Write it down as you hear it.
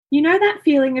You know that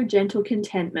feeling of gentle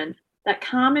contentment, that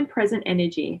calm and present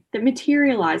energy that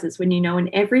materializes when you know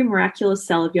in every miraculous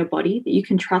cell of your body that you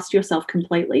can trust yourself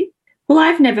completely? Well,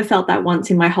 I've never felt that once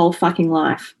in my whole fucking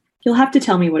life. You'll have to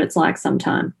tell me what it's like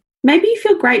sometime. Maybe you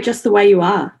feel great just the way you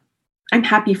are. I'm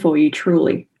happy for you,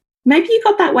 truly. Maybe you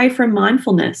got that way from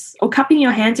mindfulness or cupping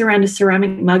your hands around a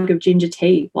ceramic mug of ginger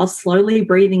tea while slowly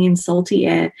breathing in salty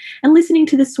air and listening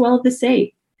to the swell of the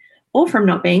sea. Or from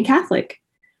not being Catholic.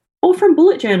 Or from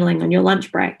bullet journaling on your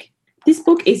lunch break. This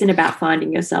book isn't about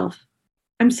finding yourself.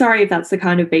 I'm sorry if that's the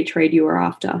kind of beach read you were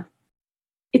after.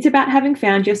 It's about having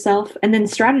found yourself and then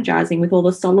strategizing with all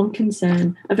the solemn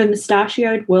concern of a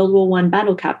mustachioed World War I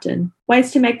battle captain, ways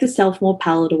to make the self more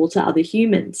palatable to other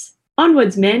humans.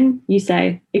 Onwards, men, you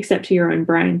say, except to your own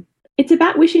brain. It's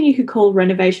about wishing you could call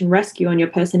Renovation Rescue on your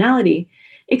personality,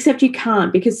 except you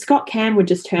can't because Scott Cam would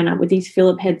just turn up with his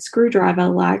Phillip head screwdriver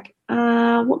like,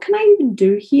 what can I even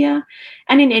do here?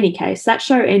 And in any case, that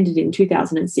show ended in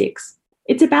 2006.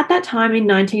 It's about that time in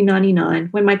 1999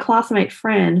 when my classmate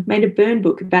Fran made a burn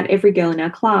book about every girl in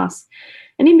our class.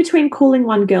 And in between calling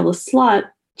one girl a slut,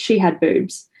 she had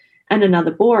boobs, and another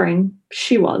boring,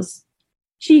 she was.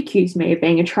 She accused me of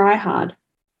being a try-hard.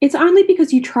 It's only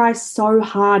because you try so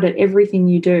hard at everything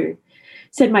you do,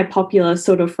 said my popular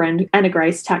sort of friend Anna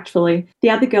Grace tactfully.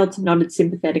 The other girl nodded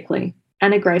sympathetically.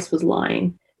 Anna Grace was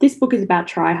lying. This book is about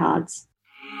tryhards.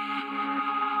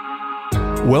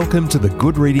 Welcome to the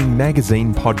Good Reading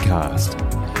Magazine podcast.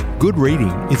 Good Reading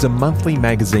is a monthly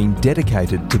magazine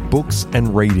dedicated to books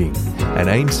and reading and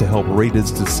aims to help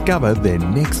readers discover their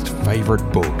next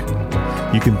favourite book.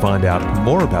 You can find out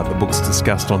more about the books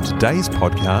discussed on today's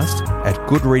podcast at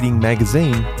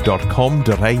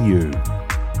goodreadingmagazine.com.au.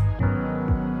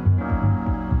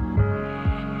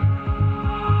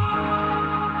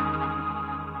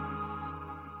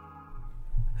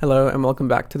 Hello and welcome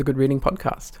back to the Good Reading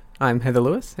Podcast. I'm Heather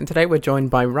Lewis, and today we're joined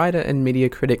by writer and media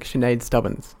critic Sinéad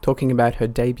Stubbins, talking about her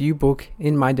debut book,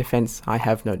 In My Defence, I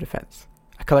Have No Defence,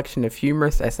 a collection of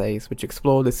humorous essays which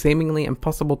explore the seemingly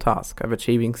impossible task of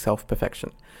achieving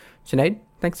self-perfection. Sinéad,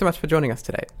 thanks so much for joining us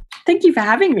today. Thank you for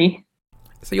having me.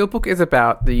 So your book is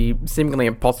about the seemingly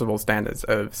impossible standards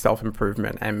of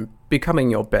self-improvement and becoming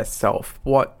your best self.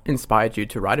 What inspired you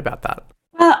to write about that?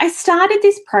 Well, I started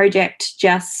this project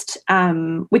just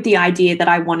with the idea that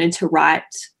I wanted to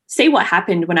see what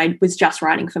happened when I was just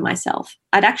writing for myself.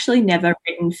 I'd actually never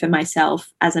written for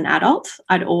myself as an adult.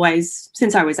 I'd always,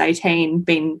 since I was 18,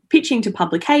 been pitching to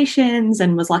publications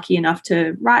and was lucky enough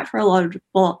to write for a lot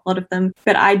of them.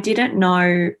 But I didn't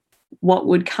know what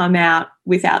would come out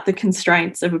without the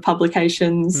constraints of a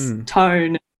publication's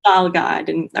tone, style guide,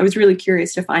 and I was really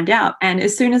curious to find out. And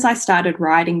as soon as I started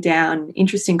writing down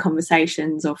interesting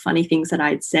conversations or funny things that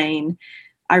I'd seen,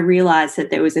 I realized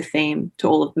that there was a theme to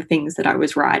all of the things that I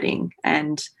was writing,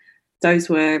 and those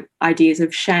were ideas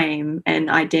of shame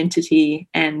and identity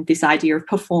and this idea of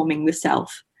performing the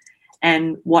self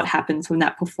and what happens when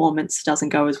that performance doesn't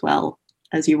go as well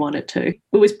as you want it to.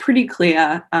 It was pretty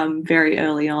clear very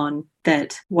early on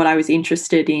that what I was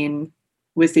interested in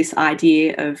was this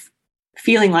idea of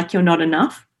feeling like you're not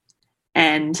enough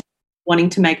and wanting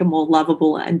to make a more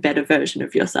lovable and better version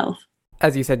of yourself.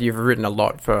 As you said, you've written a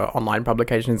lot for online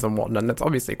publications and whatnot, and it's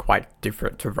obviously quite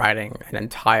different to writing an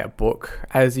entire book.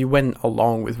 As you went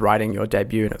along with writing your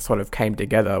debut and it sort of came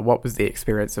together, what was the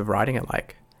experience of writing it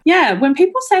like? Yeah, when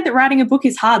people say that writing a book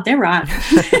is hard, they're right.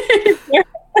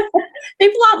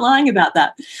 People aren't lying about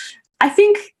that. I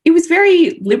think it was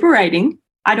very liberating.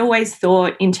 I'd always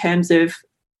thought in terms of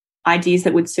ideas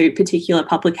that would suit particular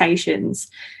publications.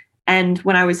 And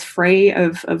when I was free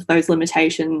of those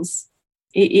limitations,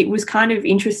 it was kind of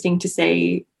interesting to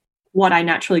see what I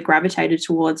naturally gravitated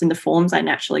towards and the forms I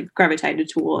naturally gravitated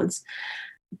towards.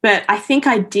 But I think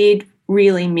I did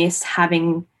really miss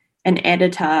having an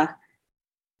editor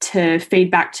to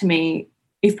feed back to me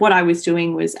if what I was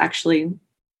doing was actually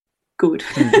good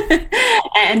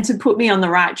and to put me on the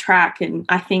right track. And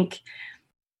I think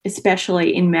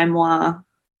especially in memoir,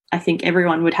 I think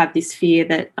everyone would have this fear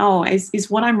that, is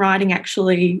what I'm writing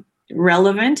actually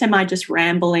relevant? Am I just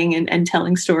rambling and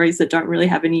telling stories that don't really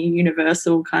have any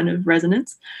universal kind of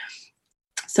resonance?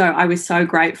 So I was so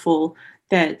grateful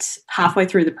that halfway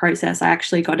through the process, I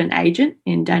actually got an agent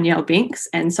in Danielle Binks.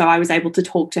 And so I was able to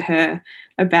talk to her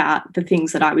about the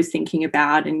things that I was thinking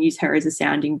about and use her as a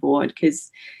sounding board, because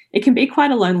it can be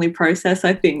quite a lonely process,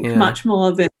 I think, much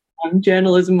more than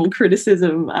journalism or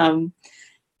criticism,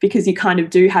 because you kind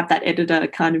of do have that editor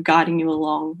kind of guiding you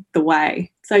along the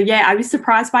way. So, yeah, I was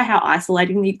surprised by how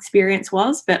isolating the experience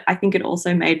was, but I think it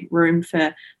also made room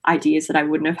for ideas that I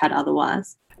wouldn't have had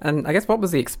otherwise. And I guess what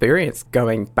was the experience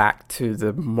going back to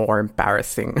the more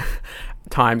embarrassing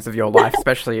times of your life,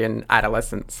 especially in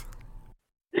adolescence?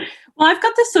 Well, I've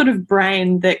got this sort of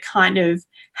brain that kind of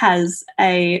has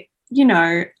a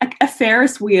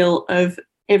Ferris wheel of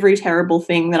every terrible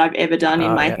thing that I've ever done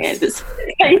in my head. Yes.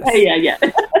 Yeah.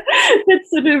 It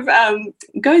sort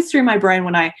of goes through my brain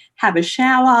when I have a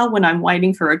shower, when I'm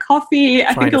waiting for a coffee.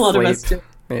 I think a lot of us do.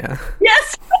 Yeah.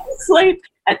 Yes, sleep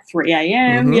at 3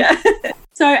 a.m. Mm-hmm. Yeah.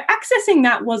 So accessing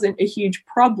that wasn't a huge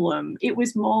problem. It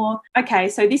was more, okay,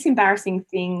 so this embarrassing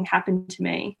thing happened to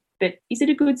me, but is it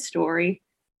a good story?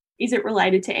 Is it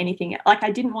related to anything? Like,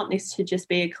 I didn't want this to just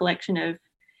be a collection of,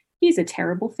 here's a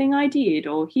terrible thing I did,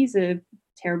 or here's a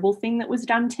terrible thing that was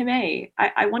done to me.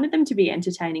 I wanted them to be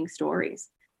entertaining stories.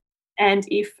 And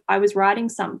if I was writing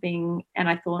something and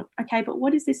I thought, okay, but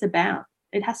what is this about?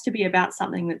 It has to be about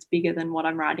something that's bigger than what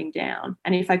I'm writing down.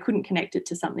 And if I couldn't connect it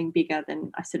to something bigger, then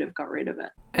I sort of got rid of it.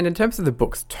 And in terms of the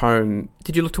book's tone,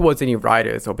 did you look towards any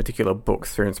writers or particular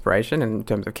books for inspiration in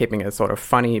terms of keeping a sort of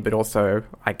funny, but also,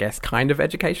 I guess, kind of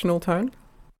educational tone?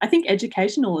 I think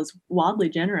educational is wildly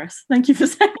generous. Thank you for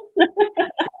saying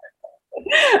that.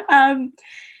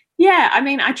 Yeah, I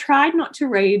mean, I tried not to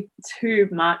read too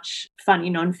much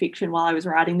funny nonfiction while I was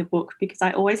writing the book because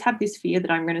I always have this fear that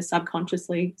I'm going to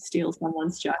subconsciously steal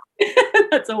someone's joke.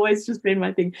 That's always just been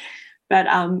my thing. But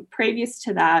previous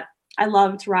to that, I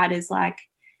loved writers like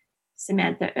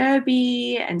Samantha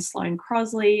Irby and Sloane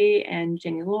Crosley and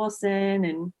Jenny Lawson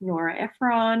and Nora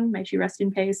Ephron, may she rest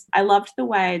in peace. I loved the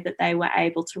way that they were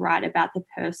able to write about the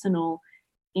personal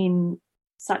in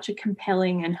such a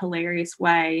compelling and hilarious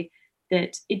way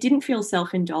that it didn't feel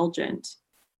self-indulgent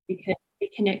because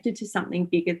it connected to something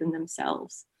bigger than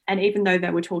themselves. And even though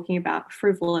they were talking about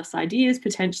frivolous ideas,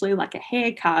 potentially like a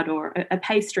haircut or a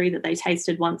pastry that they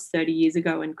tasted once 30 years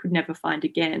ago and could never find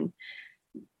again,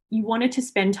 you wanted to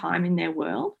spend time in their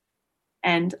world.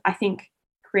 And I think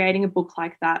creating a book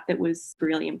like that was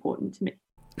really important to me.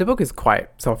 The book is quite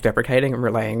self-deprecating and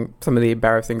relaying some of the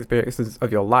embarrassing experiences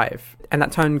of your life. And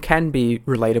that tone can be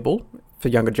relatable for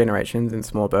younger generations in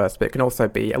small bursts, but it can also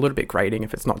be a little bit grating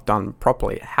if it's not done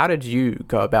properly. How did you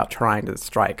go about trying to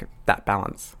strike that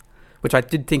balance? Which I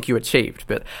did think you achieved,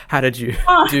 but how did you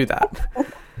do that?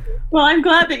 Well, I'm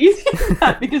glad that you think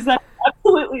that because that's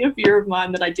absolutely a fear of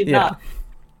mine that I did not.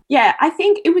 Yeah, I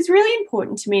think it was really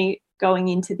important to me going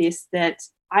into this that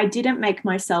I didn't make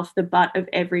myself the butt of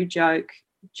every joke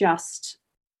just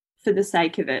for the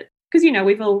sake of it. Because,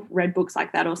 we've all read books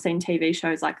like that or seen TV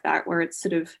shows like that where it's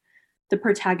sort of the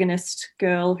protagonist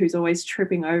girl who's always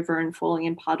tripping over and falling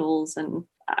in puddles. And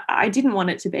I didn't want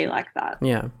it to be like that.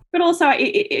 Yeah. But also,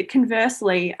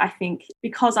 conversely, I think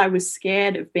because I was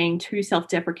scared of being too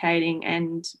self-deprecating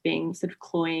and being sort of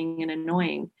cloying and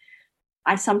annoying,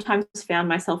 I sometimes found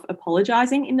myself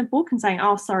apologizing in the book and saying,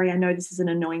 oh, sorry, I know this is an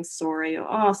annoying story, or,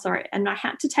 oh, sorry. And I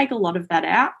had to take a lot of that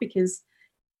out because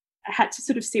I had to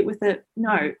sort of sit with it.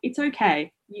 No, it's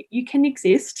okay. You can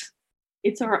exist.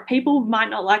 It's all right. People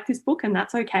might not like this book and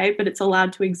that's okay, but it's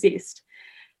allowed to exist.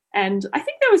 And I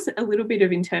think there was a little bit of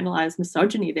internalized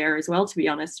misogyny there as well, to be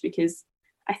honest, because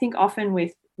I think often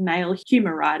with male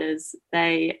humor writers,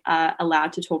 they are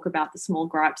allowed to talk about the small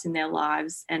gripes in their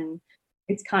lives, and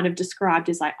it's kind of described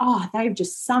as like, oh, they've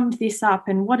just summed this up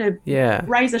and what a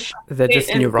razor sharp. They're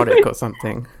just neurotic or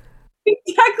something.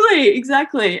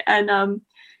 Exactly. And,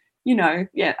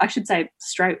 I should say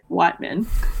straight white men.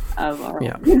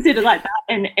 Considered like that,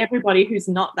 and everybody who's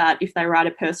not that, if they write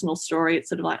a personal story, it's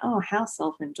sort of like, oh, how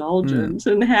self-indulgent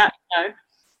and how,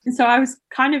 and so I was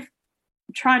kind of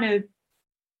trying to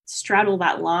straddle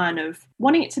that line of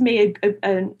wanting it to be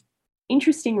an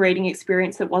interesting reading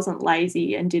experience that wasn't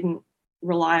lazy and didn't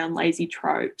rely on lazy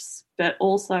tropes, but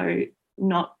also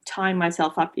not tying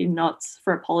myself up in knots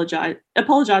for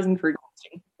apologizing for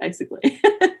exhausting, basically.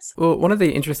 Well, one of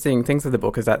the interesting things of the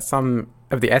book is that some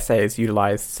of the essays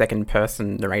utilize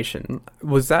second-person narration.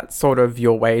 Was that sort of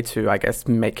your way to, I guess,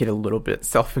 make it a little bit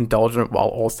self-indulgent while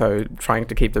also trying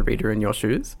to keep the reader in your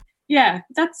shoes? Yeah,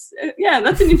 that's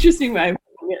an interesting way of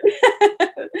putting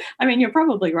it. I mean, you're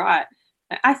probably right.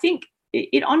 I think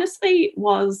it honestly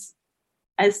was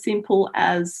as simple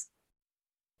as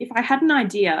if I had an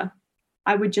idea,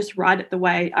 I would just write it the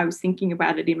way I was thinking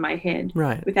about it in my head,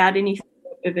 right, without any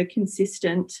of a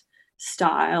consistent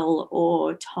style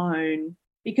or tone,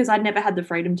 because I'd never had the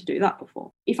freedom to do that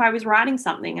before. If I was writing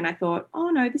something and I thought, oh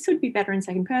no, this would be better in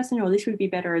second person, or this would be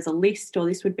better as a list, or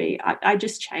this would be, I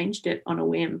just changed it on a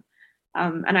whim.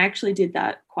 And I actually did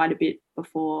that quite a bit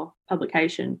before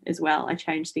publication as well. I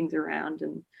changed things around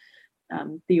and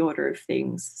the order of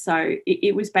things. So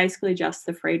it was basically just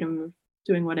the freedom of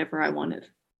doing whatever I wanted.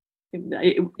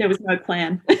 There was no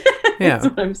plan. Yeah. That's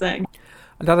what I'm saying.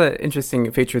 Another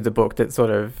interesting feature of the book that sort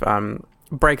of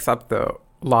breaks up the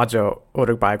larger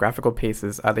autobiographical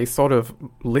pieces are these sort of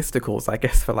listicles, I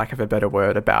guess, for lack of a better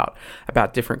word, about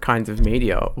different kinds of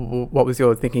media. What was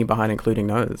your thinking behind including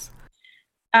those?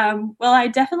 Well, I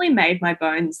definitely made my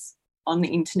bones on the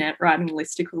internet writing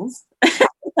listicles.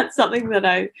 That's something that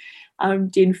I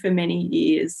did for many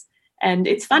years. And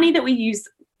it's funny that we use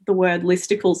the word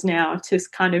listicles now to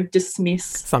kind of dismiss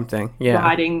something,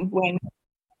 writing when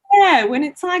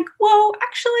it's like, well,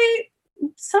 actually,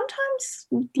 sometimes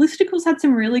listicles had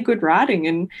some really good writing.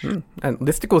 And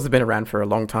listicles have been around for a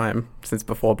long time, since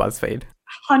before BuzzFeed.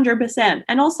 100%.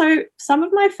 And also some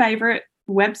of my favourite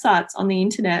websites on the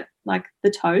internet, like The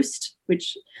Toast,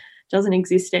 which doesn't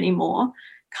exist anymore,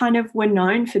 kind of were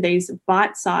known for these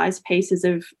bite-sized pieces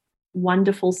of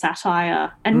wonderful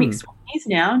satire, and mixed ways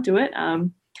now do it.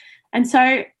 And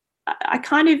so I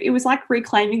kind of, it was like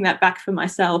reclaiming that back for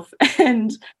myself,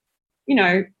 and, you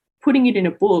know, putting it in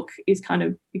a book is kind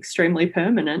of extremely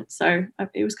permanent. So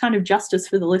it was kind of justice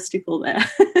for the listicle there.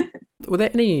 Were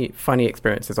there any funny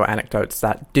experiences or anecdotes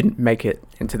that didn't make it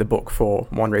into the book for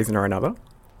one reason or another?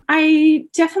 I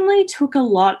definitely took a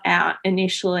lot out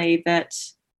initially that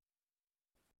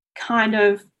kind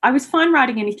of, I was fine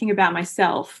writing anything about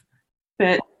myself,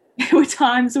 but there were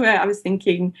times where I was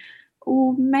thinking,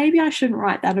 oh, maybe I shouldn't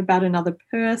write that about another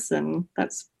person.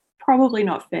 That's probably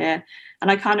not fair. And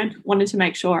I kind of wanted to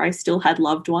make sure I still had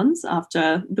loved ones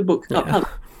after the book got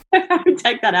published. I would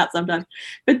take that out sometimes.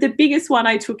 But the biggest one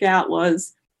I took out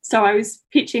was, so I was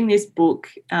pitching this book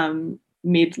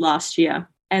mid last year,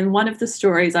 and one of the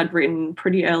stories I'd written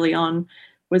pretty early on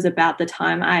was about the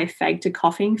time I faked a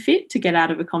coughing fit to get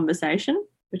out of a conversation,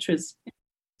 which was a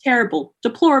terrible,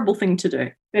 deplorable thing to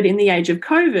do. But in the age of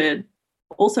COVID,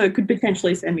 also it could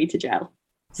potentially send me to jail.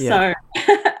 Yeah.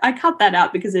 So I cut that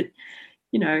out because it,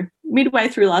 you know, midway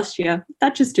through last year,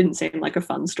 that just didn't seem like a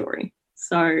fun story.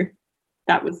 So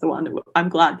that was the one that I'm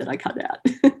glad that I cut out.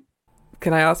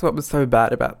 Can I ask what was so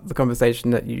bad about the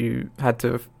conversation that you had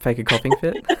to fake a coughing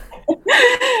fit?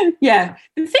 Yeah.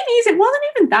 The thing is, it wasn't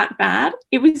even that bad.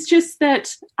 It was just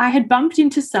that I had bumped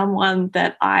into someone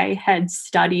that I had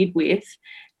studied with,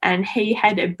 and he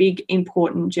had a big,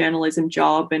 important journalism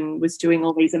job and was doing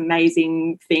all these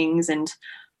amazing things. And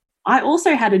I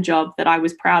also had a job that I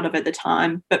was proud of at the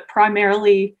time, but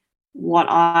primarily what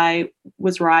I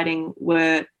was writing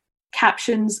were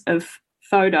captions of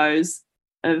photos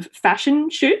of fashion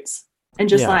shoots and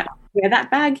just like where that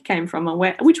bag came from,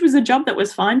 and which was a job that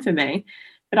was fine for me.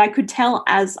 But I could tell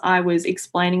as I was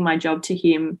explaining my job to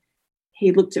him,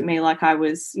 he looked at me like I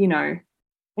was, you know,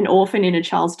 an orphan in a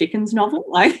Charles Dickens novel,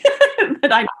 like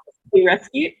that I needed to be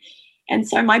rescued. And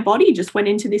so my body just went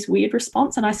into this weird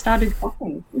response and I started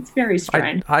coughing. It's very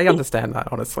strange. I understand that,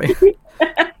 honestly.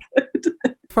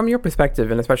 From your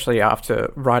perspective, and especially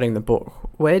after writing the book,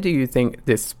 where do you think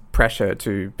this pressure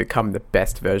to become the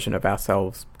best version of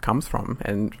ourselves comes from?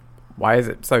 And why is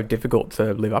it so difficult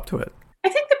to live up to it? I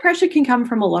think the pressure can come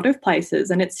from a lot of places,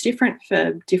 and it's different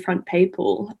for different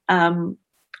people.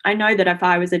 I know that if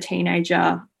I was a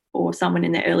teenager or someone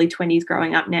in their early 20s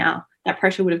growing up now, that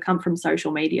pressure would have come from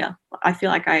social media. I feel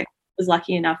like I was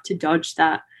lucky enough to dodge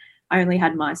that. I only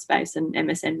had MySpace and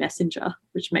MSN Messenger,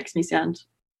 which makes me sound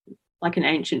like an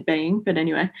ancient being. But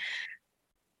anyway,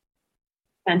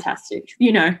 fantastic.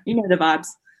 You know the vibes.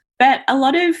 But a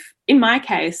lot of, in my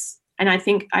case, and I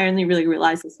think I only really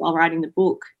realised this while writing the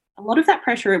book, a lot of that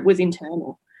pressure was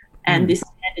internal. And this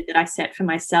standard that I set for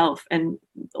myself and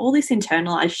all this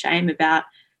internalized shame about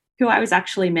who I was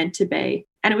actually meant to be.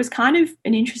 And it was kind of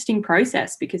an interesting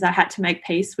process because I had to make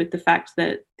peace with the fact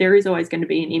that there is always going to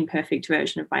be an imperfect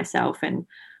version of myself, and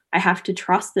I have to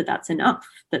trust that that's enough,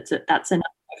 that's enough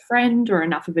of a friend or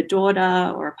enough of a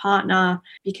daughter or a partner,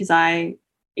 because I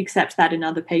accept that in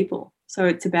other people. So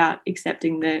it's about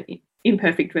accepting the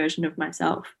imperfect version of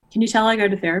myself. Can you tell I go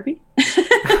to therapy?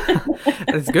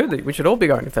 It's good. We should all be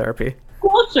going to therapy.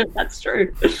 Awesome, that's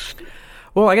true.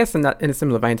 Well, I guess in a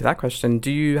similar vein to that question,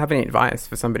 do you have any advice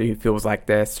for somebody who feels like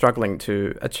they're struggling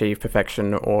to achieve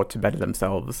perfection or to better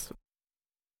themselves?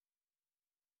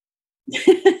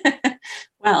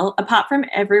 Well, apart from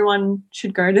everyone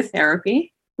should go to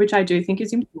therapy, which I do think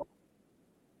is important,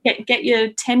 get your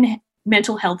 10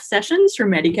 mental health sessions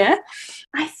from Medicare.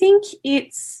 I think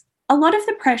it's a lot of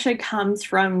the pressure comes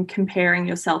from comparing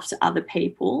yourself to other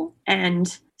people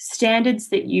and standards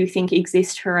that you think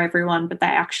exist for everyone, but they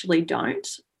actually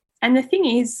don't. And the thing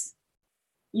is,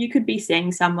 you could be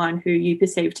seeing someone who you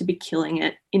perceive to be killing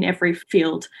it in every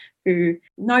field, who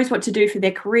knows what to do for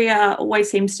their career, always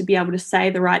seems to be able to say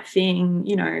the right thing,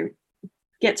 you know,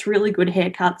 gets really good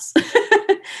haircuts.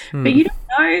 But you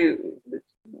don't know,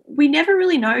 we never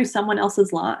really know someone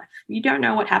else's life. You don't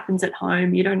know what happens at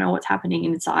home. You don't know what's happening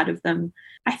inside of them.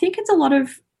 I think it's a lot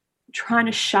of trying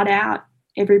to shut out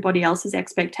everybody else's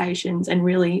expectations and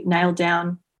really nail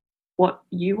down what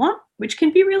you want, which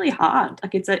can be really hard.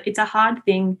 Like it's a hard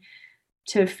thing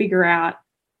to figure out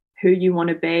who you want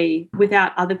to be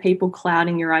without other people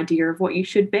clouding your idea of what you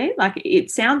should be. Like it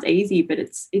sounds easy, but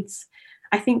it's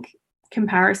I think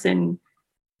comparison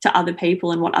to other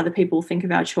people and what other people think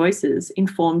of our choices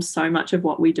informs so much of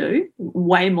what we do,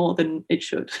 way more than it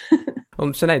should. Well,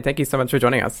 Sinead, thank you so much for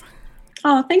joining us.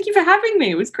 Oh, thank you for having me.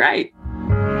 It was great.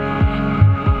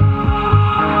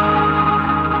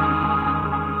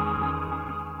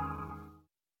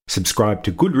 Subscribe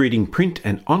to Good Reading print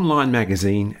and online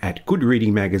magazine at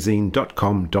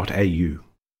goodreadingmagazine.com.au.